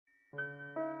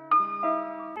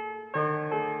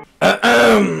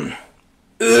Hello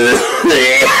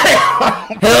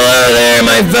there,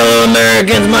 my fellow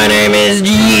Americans. My name is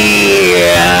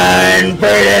Gian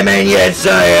Freedom, and yes,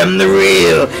 I am the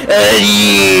real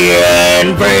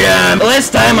Gian Freedom. The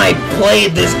last time I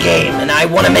played this game, and I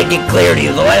want to make it clear to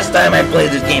you, the last time I played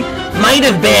this game might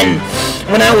have been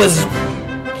when I was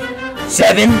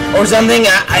 7 or something.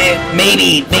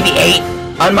 Maybe 8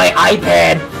 on my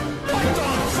iPad.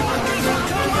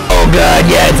 Oh god,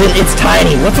 yeah, it's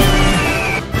tiny. What the?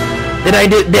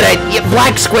 Yeah,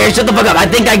 black square, shut the fuck up. I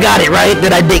think I got it, right?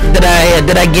 Did I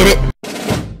get it?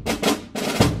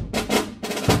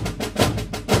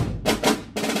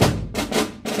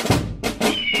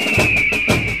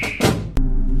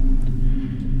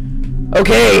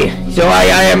 Okay, so I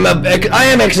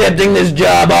am accepting this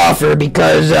job offer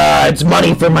because it's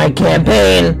money for my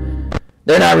campaign.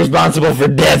 They're not responsible for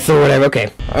death or whatever.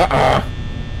 Okay.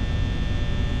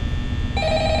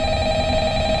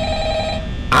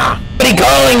 Somebody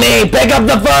calling me! Pick up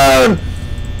the phone!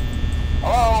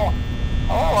 Hello?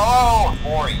 Hello? Who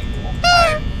are you?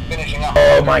 I'm finishing up.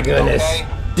 Oh my goodness. Okay?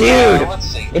 Dude! Let's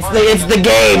see. It's the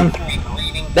game!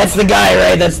 That's the guy,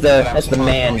 right? That's the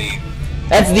man.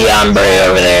 That's the hombre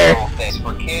over there. It's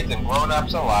for kids and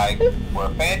grown-ups alike. Where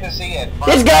fantasy and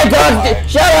This guy talks to—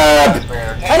 Shut up!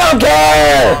 I don't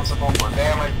care! Responsible for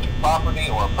damage to property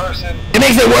or person. It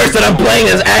makes it worse that I'm playing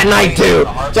this at night too.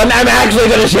 So I'm actually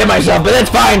gonna shit myself, but that's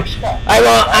fine. I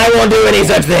won't do any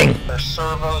such thing. There's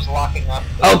servos locking up.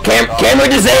 Oh, camera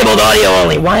disabled, audio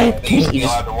only. Why can't you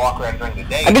just?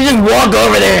 I can just walk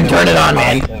over there and turn it on,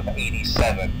 man.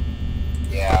 87.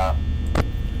 Yeah.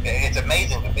 It's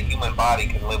amazing that the human body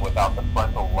can live without the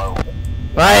frontal lobe.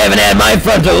 I haven't had my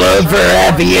frontal lobe for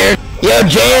half a year. Yo,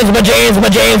 James with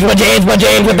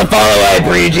the follow, I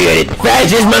appreciate it.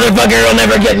 Fascist motherfucker will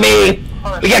never get me.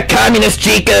 We got communist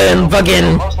Chica and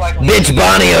fucking bitch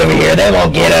Bonnie over here. They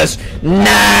won't get us.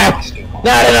 Nah,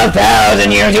 not in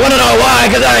 1,000 years. You wanna know why?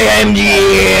 Cause I am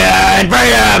Gian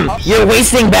Freedom. You're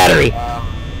wasting battery.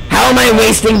 How am I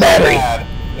wasting battery?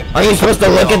 Are you supposed to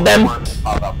look at them?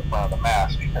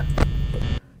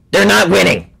 They're not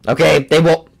winning. Okay, they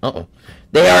won't.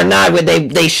 They are not.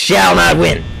 They shall not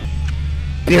win.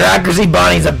 Bureaucracy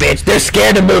Bonnie's a bitch. They're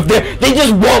scared to move. They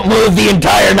just won't move the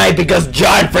entire night because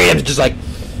John Freedom's just like.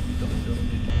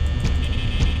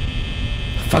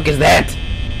 The fuck is that?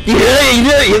 You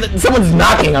hear that? Someone's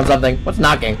knocking on something. What's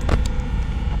knocking?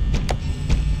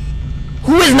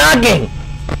 Who is knocking?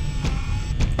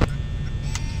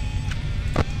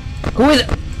 Who is?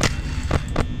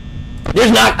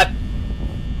 There's not.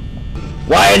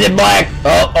 Why is it black?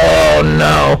 Oh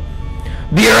no.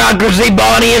 Bureaucracy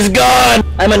Bonnie is gone!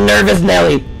 I'm a nervous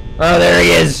Nelly. Oh, there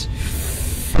he is.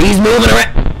 He's moving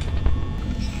around.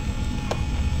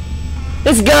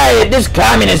 This guy, this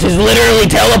communist is literally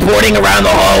teleporting around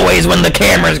the hallways when the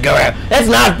cameras go out. That's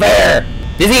not fair.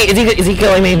 Is he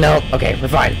killing me? No. Okay, we're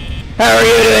fine. How are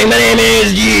you doing? My name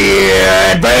is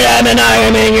Gian Freedom and I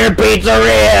am in your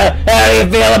pizzeria. How do you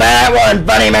feel about that one,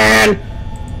 funny man?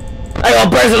 I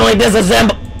will personally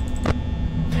disassemble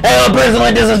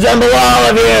all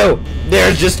of you!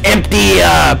 There's just empty,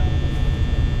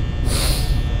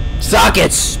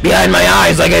 sockets behind my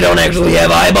eyes like I don't actually have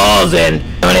eyeballs and, you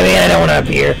know what I mean? I don't want to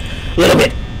appear a little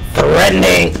bit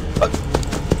threatening.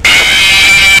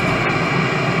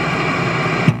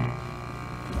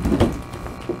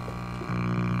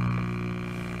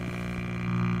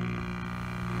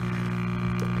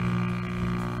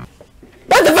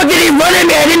 What the fuck did he run at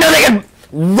me? I didn't know they could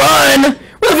run!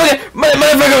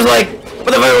 Motherfucker was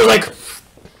like,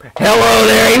 hello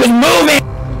there, he was moving!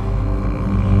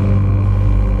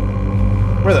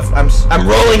 Where the I'm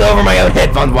rolling over my own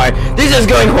headphones wire. This is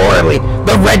going horribly.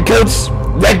 The redcoat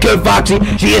Foxy,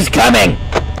 she is coming!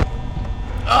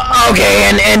 Okay,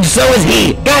 and so is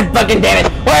he. God fucking damn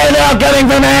it. Why are they all coming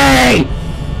for me?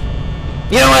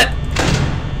 You know what?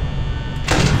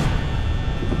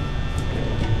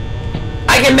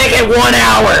 I can make it 1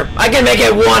 hour. I can make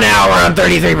it 1 hour on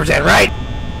 33%, right?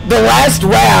 The last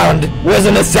round was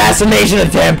an assassination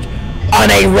attempt on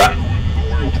a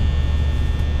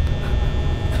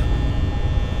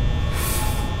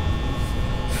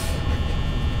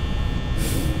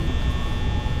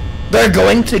They're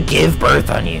going to give birth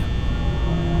on you.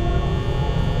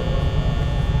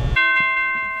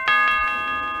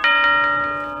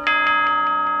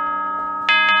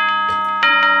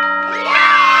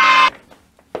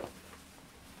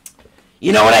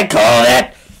 You know what I call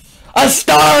that? A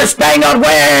star-spangled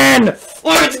win!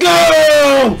 Let's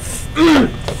go!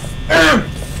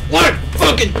 Let's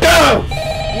fucking go!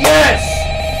 Yes!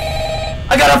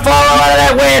 I gotta follow out of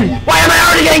that win! Why am I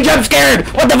already Everyone's getting jump scared!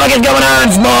 What the fuck is going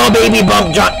on? Small baby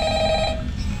bump John.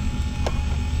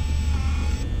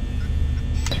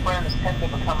 Friends tend to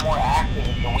become more active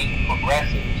as the week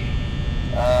progresses.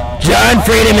 John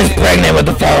Freedom is pregnant with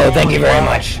the follow. Thank you very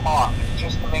much.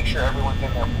 Just to make sure everyone's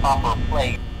in their proper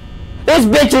place. This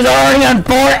bitch is already on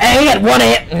 4A at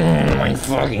 1A. My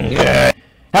fucking god.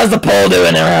 How's the poll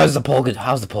doing? Or how's the poll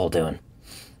doing?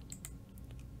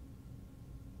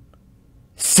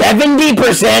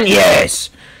 70% yes.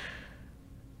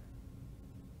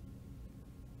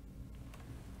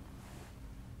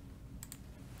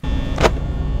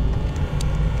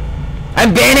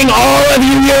 I'm banning all of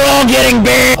you. You're all getting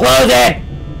banned. Close it.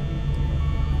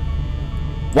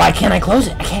 Why can't I close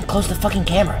it? I can't close the fucking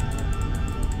camera.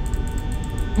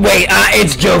 Wait,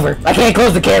 it's Jover. I can't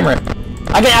close the camera.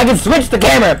 I can switch the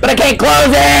camera, but I can't close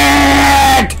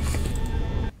it.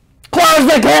 Close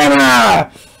the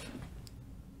camera.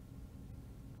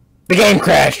 The game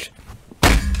crashed.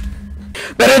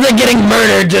 Better than getting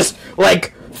murdered, just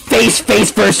like face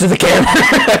first to the camera.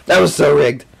 That was so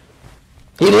rigged.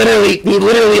 He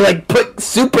literally like put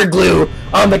super glue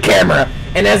on the camera,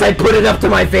 and as I put it up to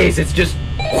my face, it's just,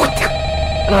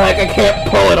 and I can't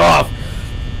pull it off.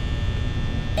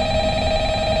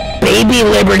 Baby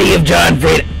liberty of John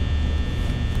Freedom.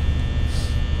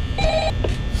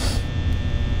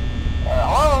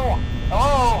 Hello?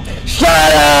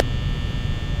 Shut up!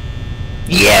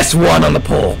 Yes, one on the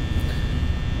poll.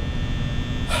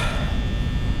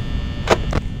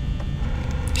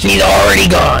 She's already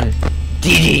gone.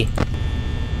 GG.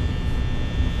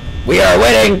 We are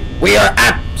winning. We are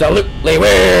absolutely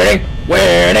winning.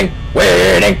 Winning.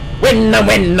 Winning. Winning.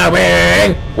 Winning.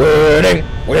 Winning. Winning.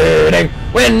 Winning.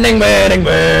 Winning. Winning.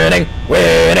 Winning.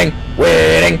 Winning.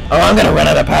 Winning. Oh, I'm gonna run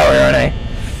out of power, aren't I?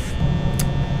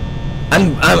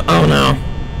 Oh no.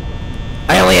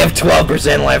 I only have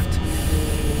 12% left.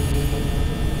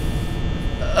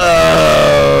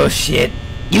 Oh shit.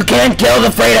 You can't kill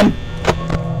the freedom.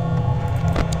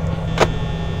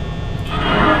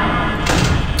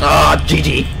 Oh,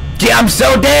 GG. Gee, I'm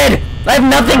so dead! I have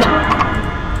nothing!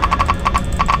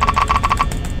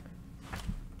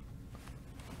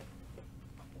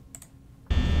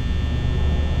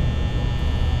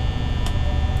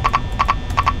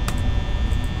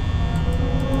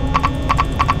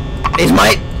 Is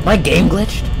my game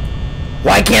glitched?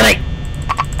 Why can't I...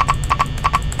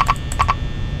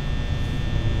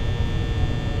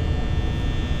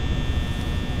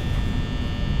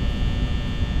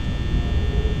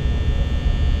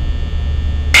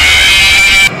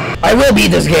 I will beat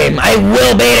this game. I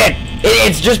will beat it.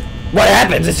 It's just what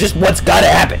happens. It's just what's gotta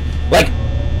happen. Like,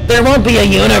 there won't be a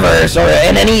universe, or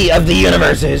in any of the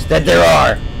universes that there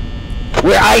are,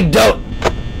 where I don't...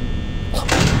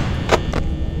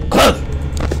 Close!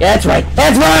 Yeah, that's right.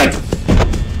 That's right!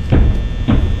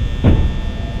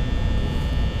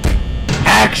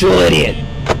 Actual idiot.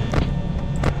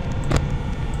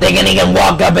 Thinking he can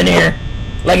walk up in here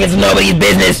like it's nobody's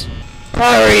business.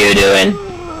 How are you doing?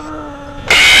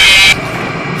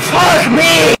 Fuck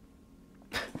me!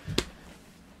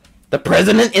 The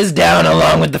president is down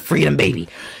along with the freedom baby.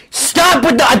 Stop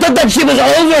with the... I thought that shit was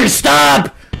over!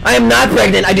 Stop! I am not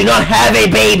pregnant. I do not have a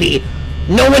baby.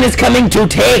 No one is coming to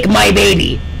take my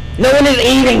baby. No one is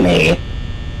eating me.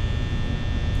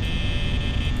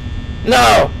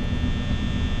 No.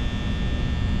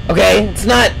 Okay? It's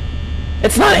not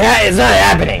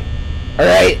happening.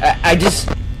 Alright? I just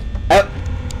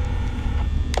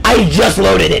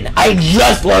loaded in. I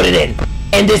just loaded in.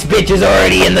 And this bitch is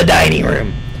already in the dining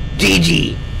room.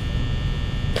 GG.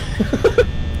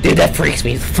 Dude, that freaks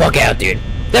me the fuck out, dude.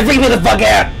 That freaks me the fuck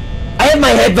out. I have my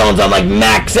headphones on like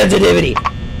max sensitivity.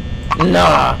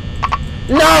 Nah.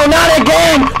 No, not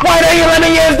again! Why don't you let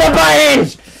me use the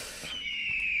buttons?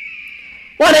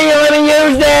 Why don't you let me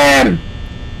use them?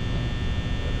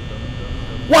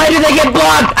 Why do they get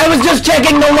blocked? I was just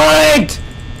checking the light!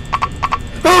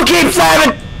 Who keeps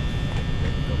having...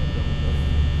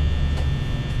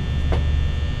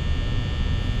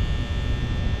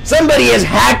 Somebody has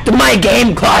hacked my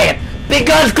game client,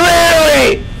 because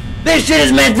clearly this shit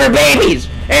is meant for babies,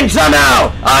 and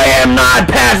somehow I am not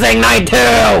passing night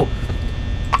 2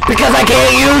 because I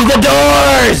can't use the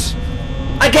doors.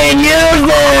 I can't use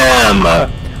them.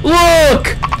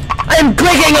 Look, I'm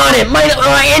clicking on it.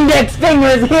 My index finger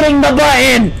is hitting the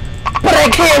button, but I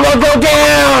can't. We'll go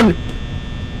down.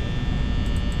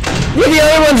 Yeah, the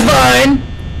other one's fine.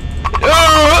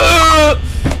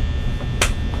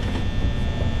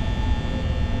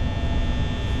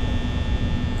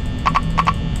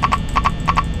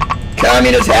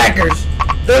 Communist hackers.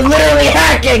 They're literally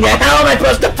hacking! How am I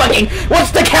supposed to fucking...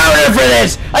 What's the counter for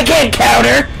this? I can't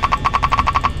counter!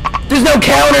 There's no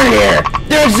counter here!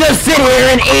 They're just sit here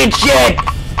and eat shit!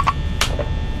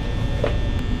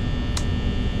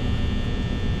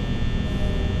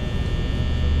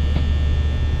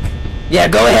 Yeah,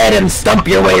 go ahead and stump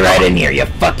your way right in here, you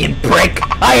fucking prick!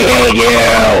 I hate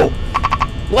you!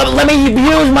 Let me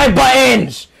use my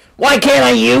buttons! Why can't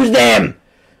I use them?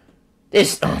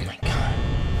 This... Oh my god.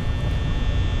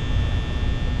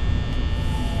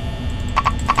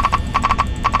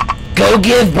 Go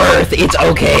give birth, it's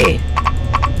okay.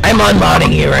 I'm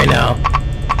unmodding you right now.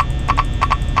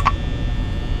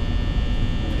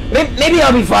 Maybe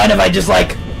I'll be fine if I just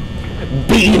like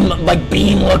beam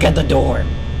look at the door.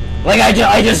 Like I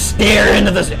just stare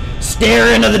into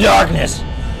the darkness.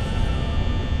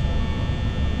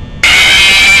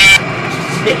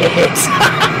 Shit.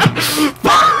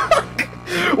 Fuck.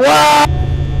 What?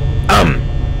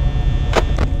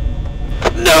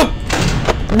 Nope.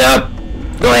 Nope.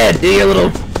 Go ahead. Do your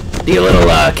little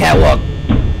catwalk.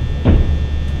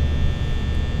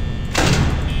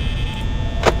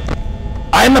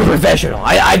 I'm a professional.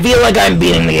 I feel like I'm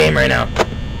beating the game right now.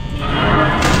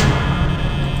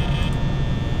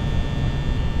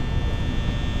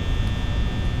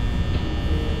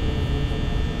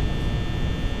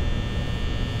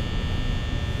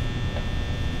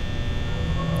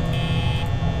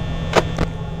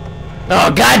 Oh,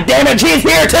 god damn it, she's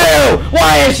here too!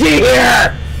 Why is she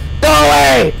here? Go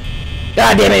away!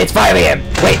 God damn it, it's 5 AM.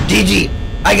 Wait, GG.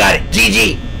 I got it.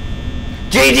 GG.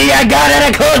 GG, I got it!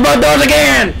 I closed both doors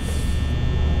again!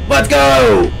 Let's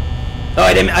go! Oh,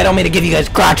 I don't mean to give you guys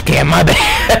crotch cam. My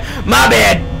bad. My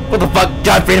bad. What the fuck?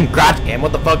 John Freedom crotch cam.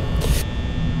 What the fuck?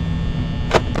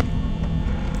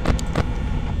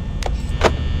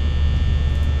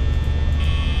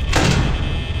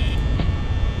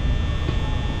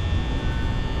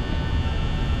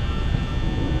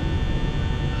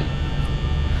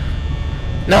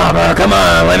 No, bro, come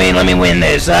on, let me win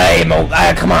this. Come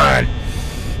on.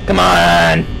 Come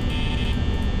on.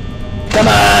 Come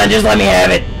on, just let me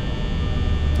have it.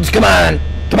 Just come on.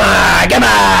 Come on, come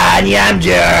on. Yeah, I'm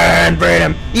John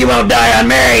Freedom. You won't die on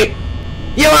me.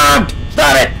 You won't.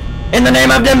 Stop it. In the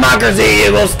name of democracy,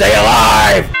 you will stay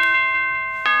alive.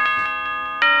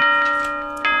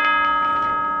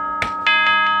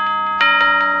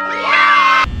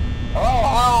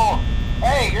 Hello.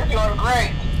 Hey, you're doing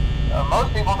great.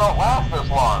 Most people don't last this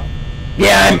long.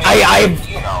 Yeah, I've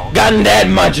gotten that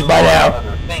much by now.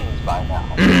 Other things by now.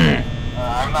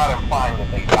 I'm not implying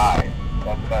that they died.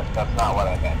 That's not what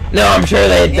I meant. No, I'm sure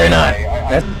they're not.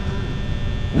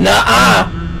 No.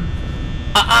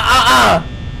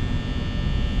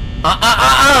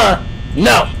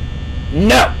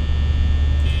 No.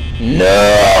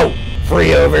 No.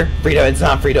 Free over. It's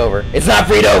not freed over. It's not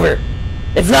freed over.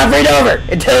 It's not freed over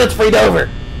until it's freed over.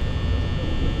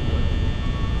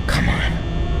 Come on.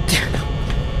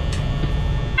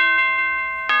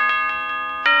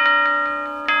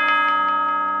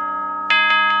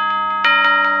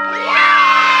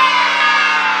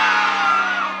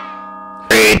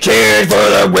 Three cheers for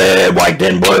the red, white,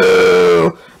 and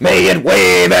blue. May it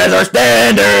wave as our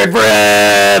standard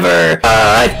forever.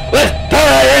 Let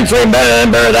parents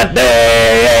remember that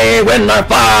day when our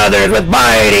fathers with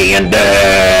mighty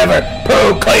endeavor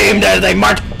proclaimed as they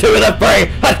marched to the fray.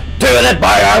 To that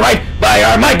by our right, by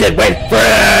our might did wait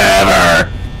forever.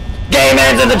 Gay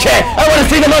men's in the chat. I want to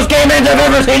see the most gay men's I've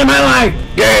ever seen in my life.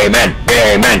 Gay men,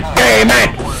 gay men, gay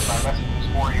men. My messages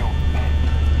for you.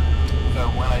 So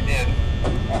when I did,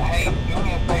 hey, do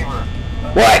me a favor.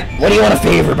 What? What do you want a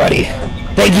favor, buddy?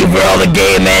 Thank you for all the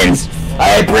gay men's.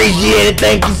 I appreciate it.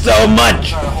 Thank you so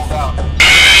much.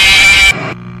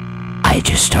 I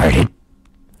just started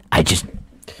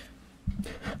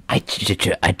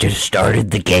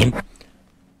the game.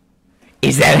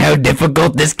 Is that how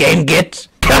difficult this game gets?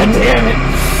 God damn it.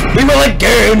 People are like,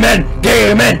 gay men,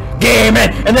 gay men, gay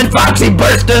men. And then Foxy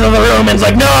burst into the room and is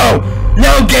like, no,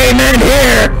 no gay men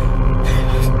here.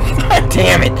 God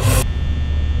damn it.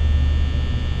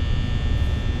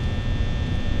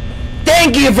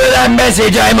 Thank you for that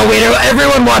message. I'm a waiter.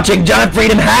 Everyone watching, John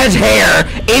Freedom has hair,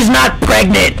 is not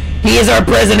pregnant. He is our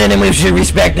president and we should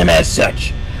respect him as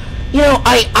such. You know,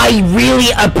 I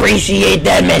really appreciate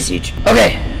that message.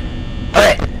 Okay.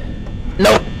 Alright.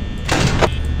 Nope.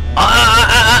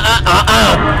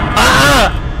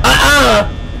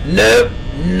 Nope.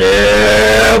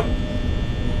 Nope.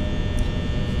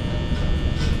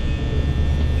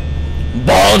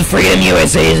 Bald Freedom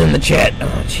USA is in the chat.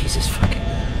 Oh, Jesus fucking.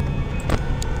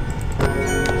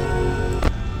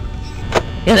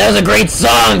 Yeah, that was a great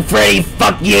song, Freddy.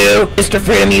 Fuck you. Mr.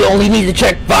 Freedom, you only need to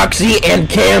check Foxy and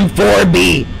Cam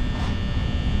 4B.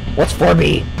 What's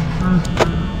 4B?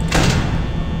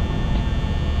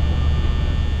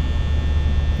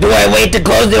 Do I wait to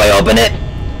close? Do I open it?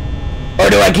 Or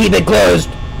do I keep it closed?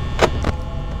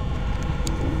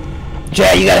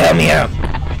 Chad, you gotta help me out.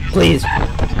 Please.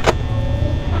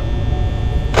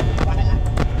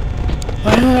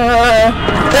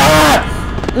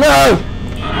 No!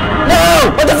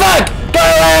 No! What the fuck? Go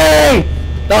away!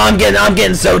 Oh, I'm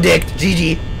getting so dicked.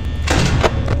 GG.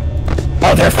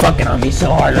 Oh, they're fucking on me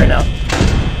so hard right now.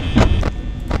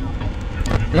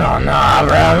 No,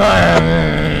 bro.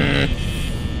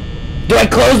 Do I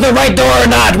close the right door or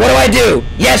not? What do I do?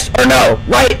 Yes or no?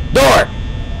 Right door.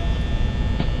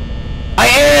 I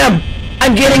am!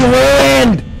 I'm getting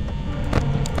ruined!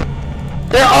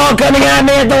 They're all coming at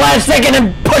me at the last second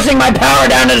and pushing my power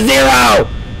down to 0!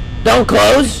 Don't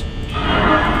close?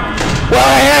 Well,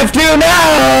 I have to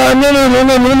now!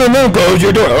 No, close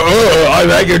your door! I'm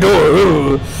at your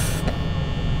door!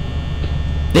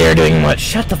 They're doing what?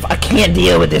 Shut the I can't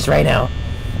deal with this right now.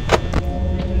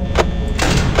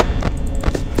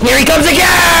 Here he comes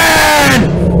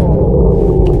again!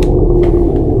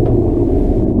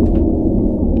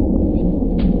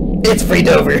 It's freed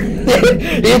over.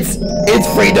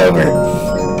 it's freed over.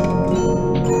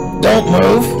 Don't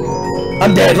move.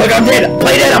 I'm dead. Look, I'm dead.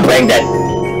 Play dead. I'm playing dead.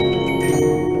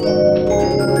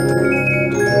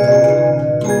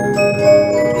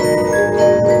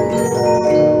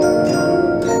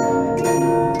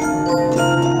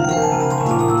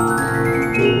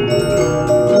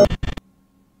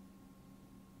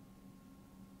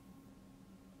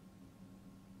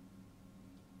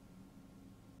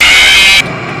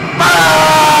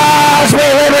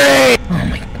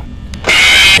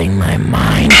 My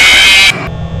mind.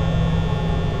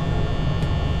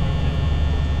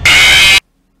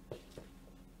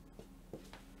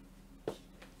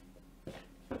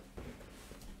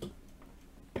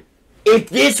 If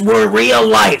this were real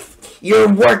life, you're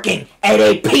working at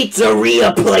a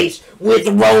pizzeria place with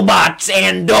robots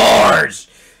and doors.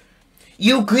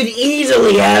 You could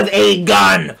easily have a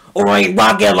gun or a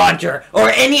rocket launcher or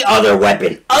any other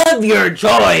weapon of your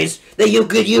choice that you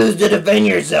could use to defend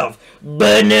yourself.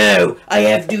 But no, I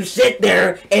have to sit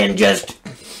there and just,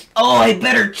 oh, I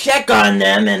better check on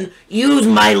them and use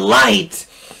my light.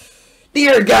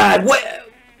 Dear God,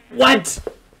 what?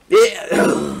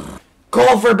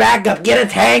 Call for backup, get a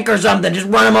tank or something, just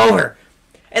run them over.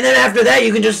 And then after that,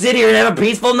 you can just sit here and have a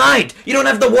peaceful night. You don't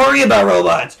have to worry about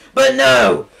robots. But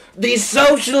no, the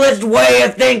socialist way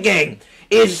of thinking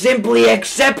is simply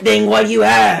accepting what you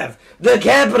have. The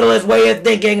capitalist way of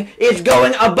thinking is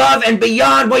going above and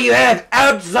beyond what you have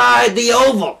outside the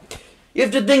oval. You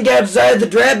have to think outside the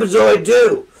trapezoid,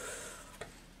 too.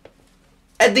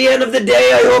 At the end of the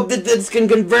day, I hope that this can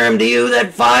confirm to you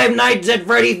that Five Nights at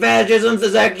Freddy Fascisms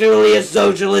is actually a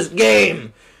socialist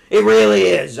game. It really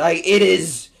is. It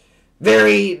is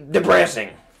very depressing.